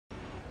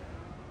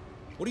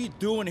What are you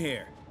doing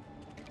here?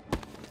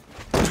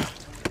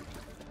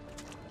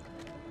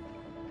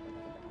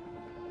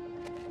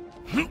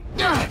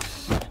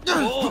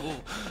 Oh,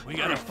 we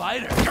got a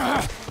fighter.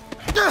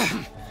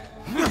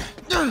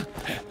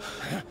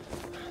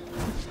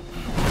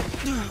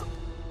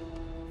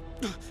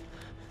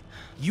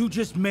 You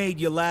just made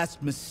your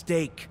last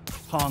mistake,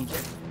 punk.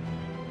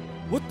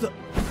 What the?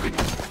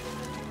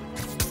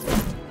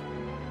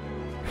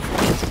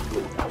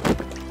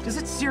 Does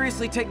it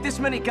seriously take this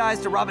many guys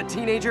to rob a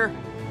teenager?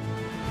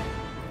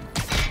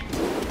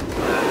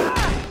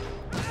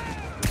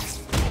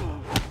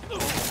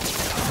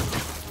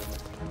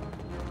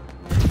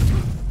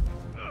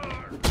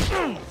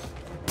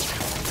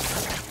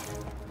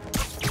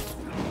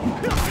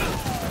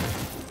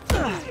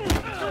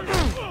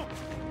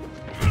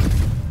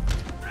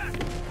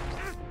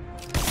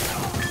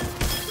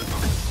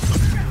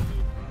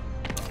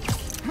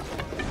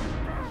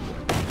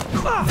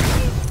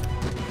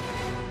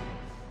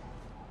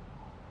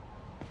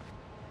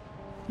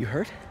 You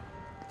hurt?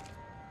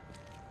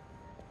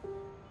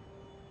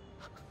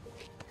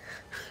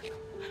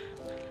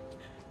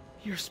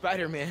 You're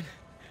Spider-Man.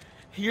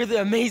 You're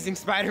the amazing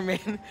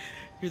Spider-Man.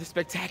 You're the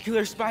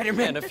spectacular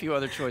Spider-Man. And a few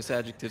other choice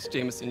adjectives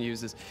Jameson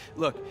uses.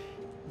 Look,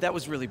 that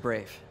was really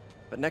brave.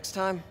 But next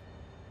time,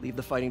 leave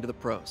the fighting to the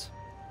pros,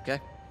 okay?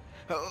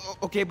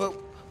 Okay, but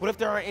what if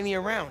there aren't any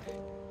around?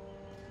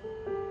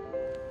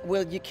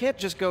 Well, you can't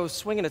just go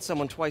swinging at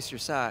someone twice your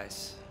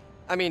size.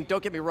 I mean,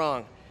 don't get me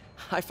wrong.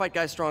 I fight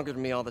guys stronger than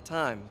me all the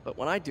time, but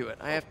when I do it,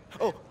 I have...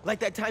 Oh, like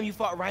that time you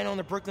fought Rhino on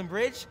the Brooklyn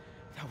Bridge?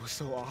 That was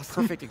so awesome.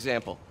 Perfect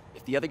example.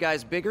 If the other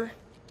guy's bigger,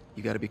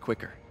 you gotta be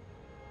quicker.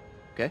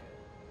 Okay?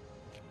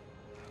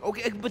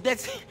 Okay, but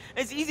that's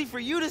easy for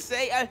you to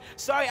say.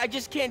 Sorry, I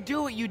just can't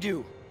do what you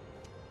do.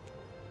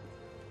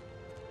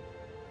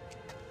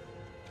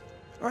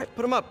 All right,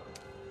 put him up.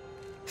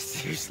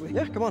 Seriously?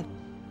 Yeah, come on.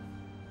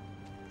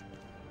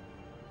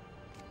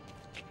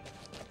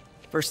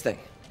 First thing,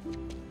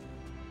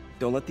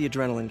 don't let the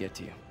adrenaline get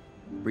to you.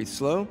 Breathe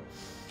slow,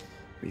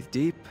 breathe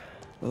deep,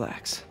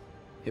 relax.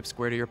 Hip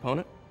square to your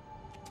opponent.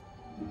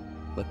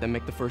 Let them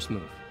make the first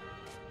move.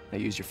 Now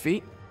use your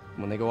feet.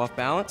 When they go off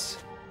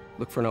balance,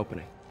 look for an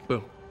opening.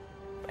 Boom.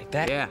 Like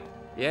that?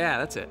 Yeah,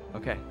 that's it.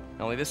 Okay.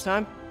 Only this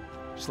time,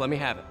 just let me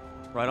have it.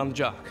 Right on the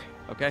jock,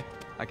 okay?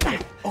 I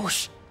can... Oh,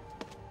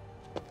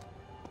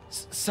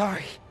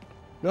 sorry.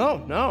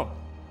 No.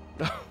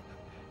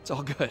 It's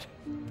all good.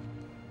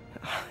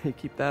 You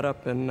keep that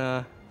up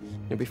and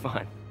you'll be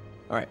fine.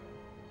 All right.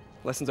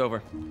 Lesson's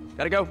over.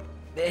 Gotta go.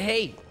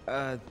 Hey,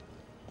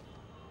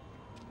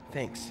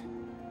 thanks.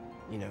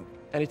 You know.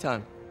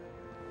 Anytime.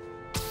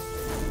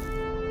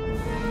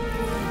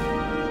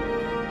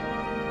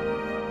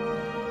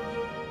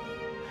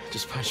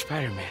 Just punch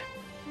Spider-Man.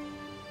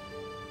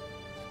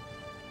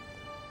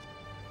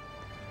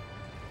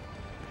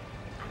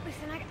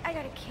 Listen, I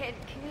got a kid.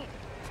 Can you...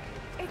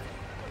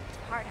 It's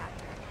hard out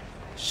there.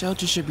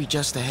 Shelter should be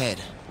just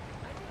ahead.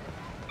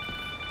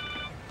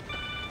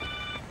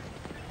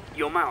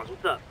 Yo, Miles,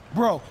 what's up?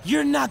 Bro,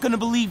 you're not gonna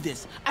believe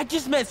this. I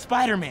just met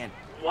Spider-Man.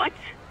 What?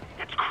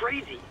 That's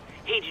crazy.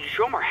 Hey, did you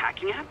show him our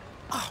hacking app?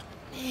 Oh,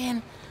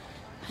 man.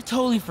 I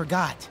totally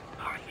forgot.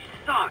 Oh,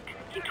 you suck.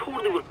 He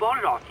totally would have bought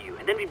it off you,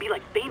 and then we'd be,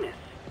 like, famous.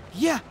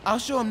 Yeah, I'll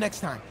show him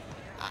next time.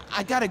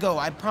 I gotta go.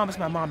 I promised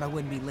my mom I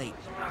wouldn't be late.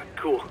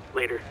 Cool.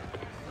 Later.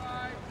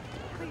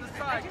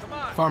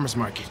 Farmer's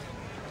market.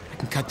 I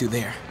can cut through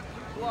there.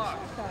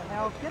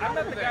 I'm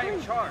not the guy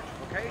in charge,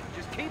 okay?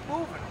 Just keep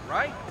moving,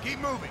 right? Keep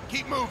moving,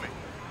 keep moving.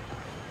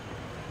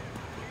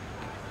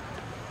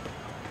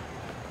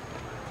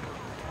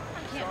 I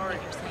can't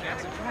believe you're saying I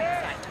would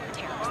drive side to a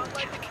terrorist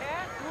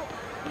attack. Well,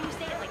 when you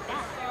say it like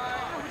that,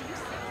 how would you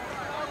say it?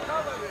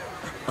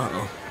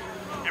 Uh-oh.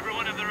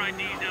 Everyone have their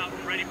IDs out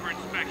and ready for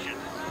inspection.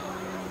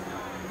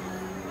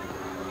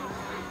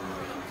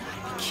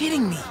 You're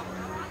kidding me.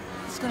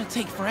 It's gonna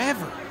take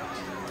forever.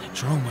 That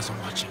drone wasn't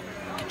watching.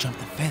 I could jump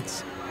the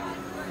fence.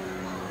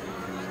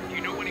 Do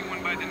you know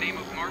anyone by the name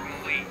of Martin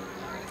Lee?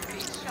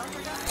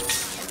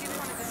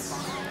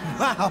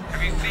 Wow,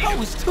 that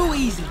was too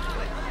easy.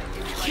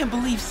 I can't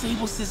believe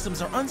Sable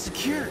systems are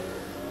unsecured.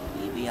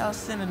 Maybe I'll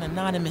send an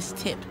anonymous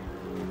tip.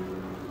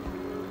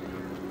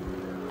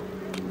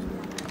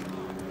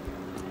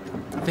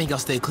 I think I'll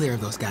stay clear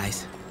of those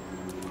guys.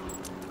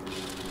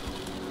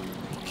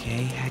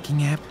 Okay,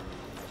 hacking app.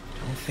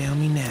 Don't fail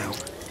me now.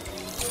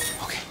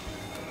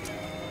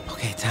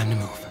 Okay, time to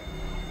move.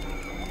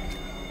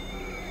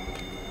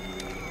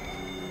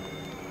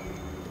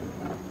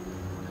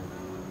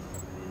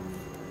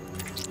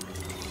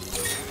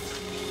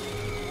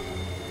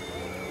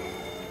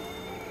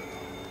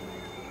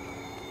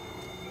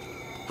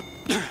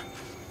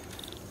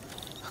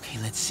 Okay,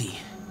 let's see.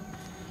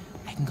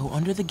 I can go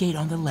under the gate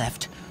on the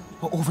left,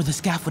 or over the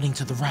scaffolding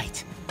to the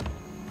right.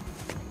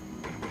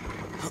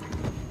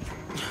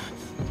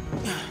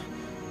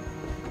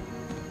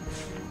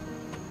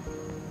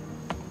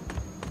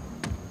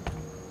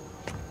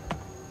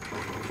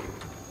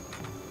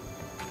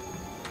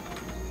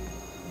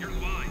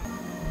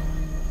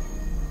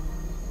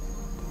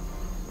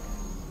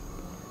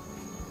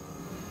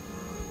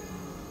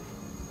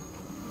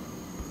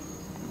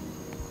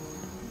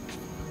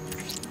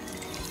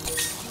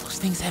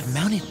 things have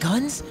mounted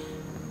guns?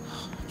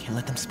 I can't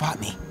let them spot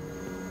me.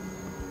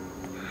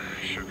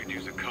 Sure could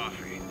use a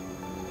coffee.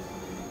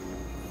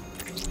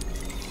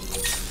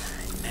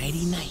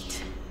 Nighty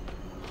night.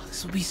 Oh,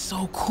 this would be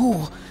so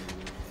cool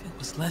if it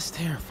was less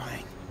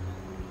terrifying.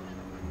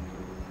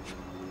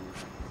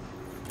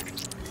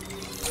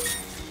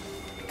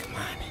 Come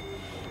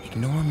on,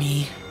 ignore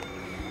me.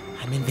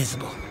 I'm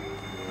invisible.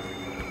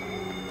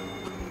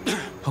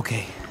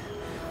 Okay,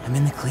 I'm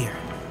in the clear.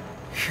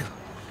 Phew,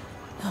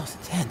 that was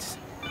intense.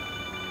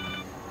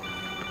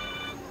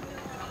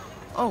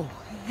 Oh,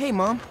 hey,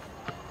 Mom.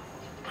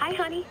 Hi,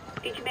 honey.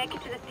 Did you make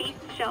it to the Feast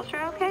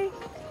shelter okay?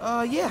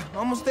 Yeah,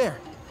 almost there.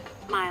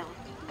 Miles,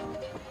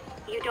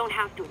 you don't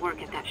have to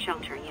work at that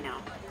shelter, you know.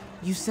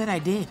 You said I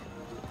did.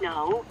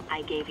 No,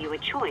 I gave you a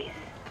choice.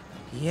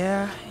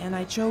 Yeah, and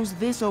I chose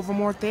this over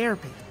more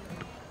therapy.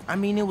 I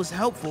mean, it was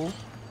helpful.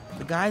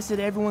 The guy said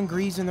everyone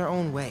grieves in their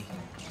own way.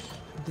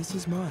 This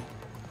is mine.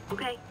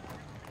 Okay.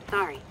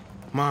 Sorry.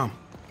 Mom,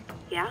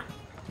 Yeah?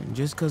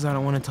 just because I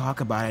don't want to talk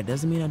about it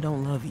doesn't mean I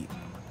don't love you.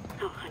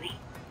 Oh, honey.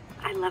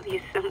 I love you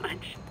so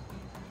much.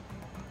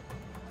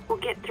 We'll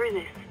get through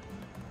this.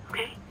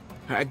 Okay?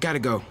 I gotta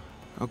go.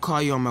 I'll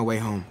call you on my way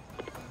home.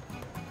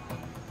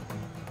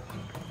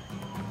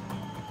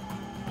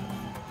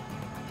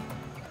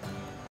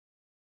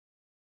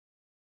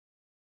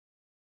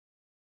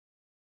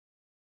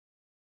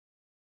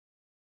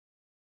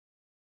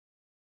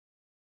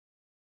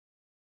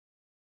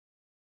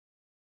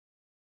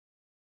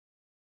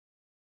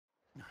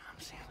 I'm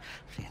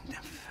seeing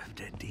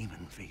dead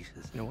demon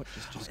faces. You know what?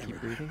 Just keep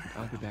breathing.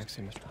 I'll be back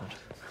soon, Mr. Hunt.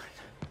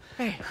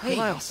 Hey,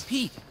 Miles.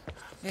 Pete.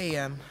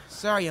 Hey,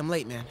 sorry I'm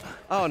late, man.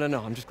 Oh,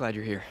 no. I'm just glad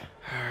you're here.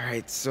 All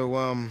right, so,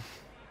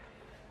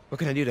 what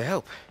can I do to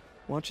help?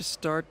 Why don't you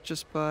start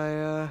just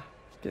by,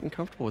 getting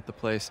comfortable with the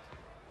place?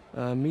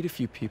 Meet a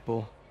few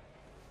people.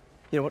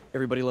 You know what?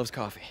 Everybody loves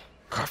coffee.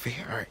 Coffee,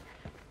 all right.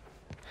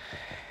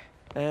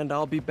 And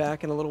I'll be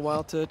back in a little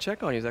while to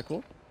check on you. Is that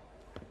cool?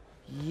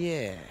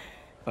 Yeah.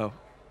 Oh,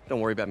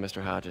 don't worry about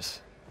Mr.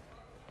 Hodges.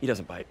 He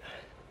doesn't bite.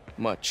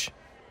 Much.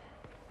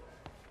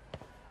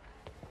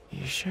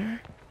 You sure?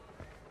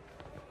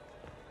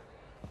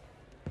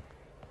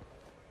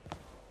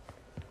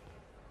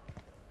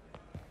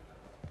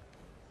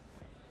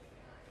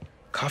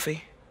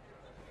 Coffee?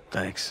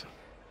 Thanks.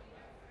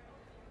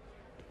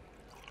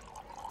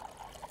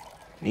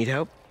 Need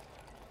help?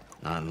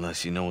 Not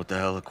unless you know what the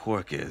hell a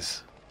quark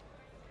is.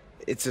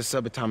 It's a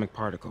subatomic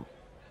particle.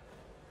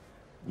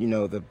 You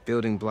know, the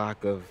building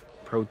block of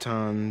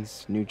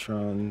protons,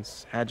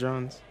 neutrons,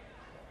 hadrons.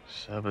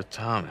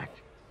 Subatomic.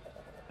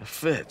 It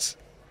fits.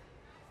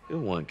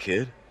 Good one,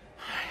 kid.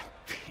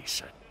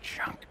 Piece of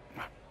junk.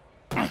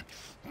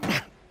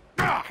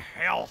 Ah,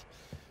 hell.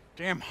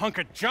 Damn hunk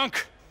of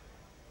junk.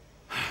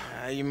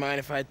 You mind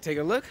if I take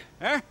a look?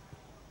 Huh?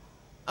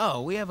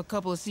 Oh, we have a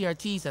couple of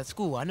CRTs at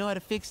school. I know how to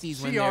fix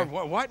these when CR they're...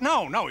 what?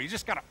 No, you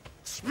just gotta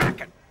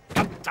smack it.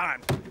 Got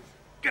time.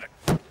 Get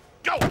it.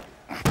 Go!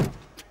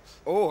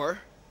 Or,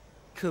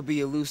 could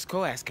be a loose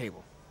coax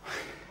cable.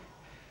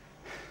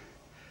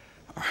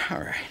 All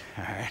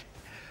right.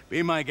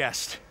 Be my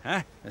guest,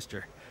 huh,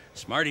 Mr.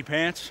 Smarty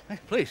Pants? Hey,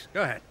 please,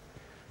 go ahead.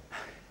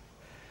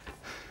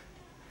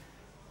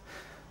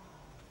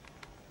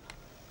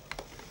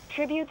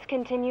 Tributes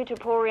continue to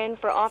pour in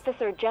for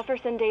Officer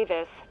Jefferson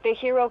Davis, the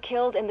hero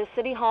killed in the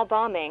City Hall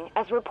bombing,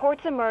 as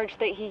reports emerge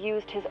that he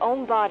used his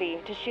own body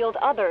to shield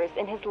others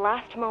in his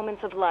last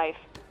moments of life.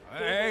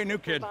 Hey, new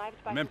kid.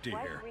 Survived by I'm his empty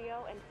wife here.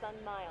 Rio and son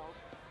Miles,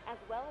 as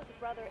well as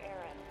brother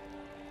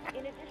Aaron.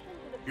 In addition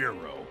to the Hero.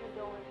 prayers and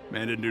condolences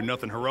Man didn't do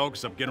nothing heroic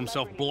except get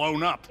himself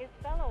blown up. his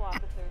fellow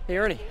officers Hey,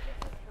 Ernie. Davis's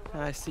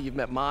heroic I see you've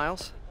met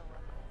Miles.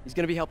 He's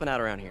gonna be helping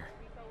out around here.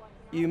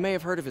 You may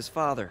have heard of his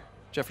father,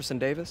 Jefferson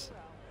Davis.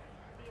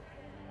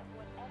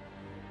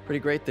 Pretty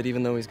great that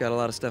even though he's got a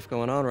lot of stuff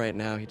going on right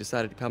now, he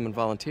decided to come and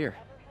volunteer.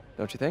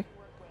 Don't you think?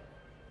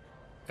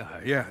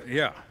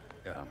 Yeah.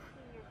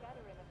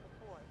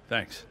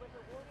 Thanks.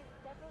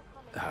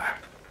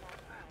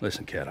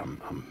 Listen, kid,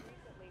 I'm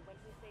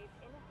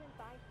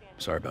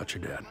sorry about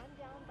your dad.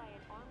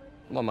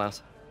 Come on,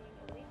 Miles.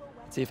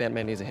 See if Aunt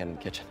May needs a hand in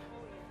the kitchen.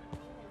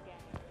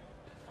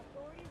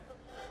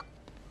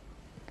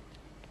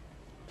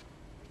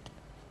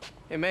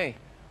 Hey, May.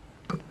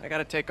 I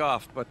gotta take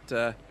off,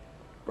 but,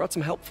 brought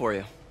some help for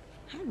you.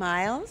 Hi,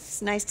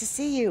 Miles. Nice to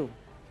see you.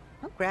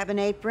 Well, grab an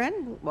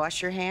apron,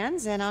 wash your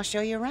hands, and I'll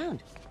show you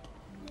around.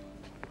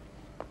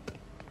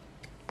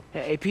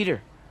 Hey,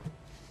 Peter.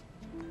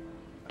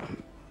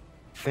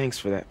 Thanks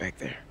for that back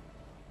there.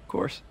 Of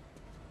course.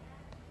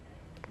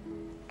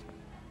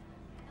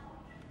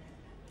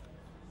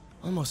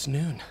 Almost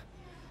noon.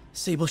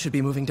 Sable should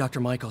be moving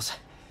Dr. Michaels.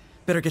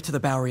 Better get to the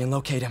Bowery and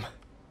locate him.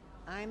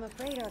 I'm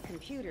afraid our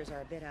computers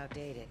are a bit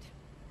outdated.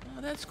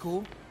 Oh, that's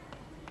cool.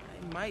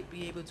 I might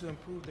be able to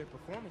improve their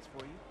performance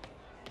for you.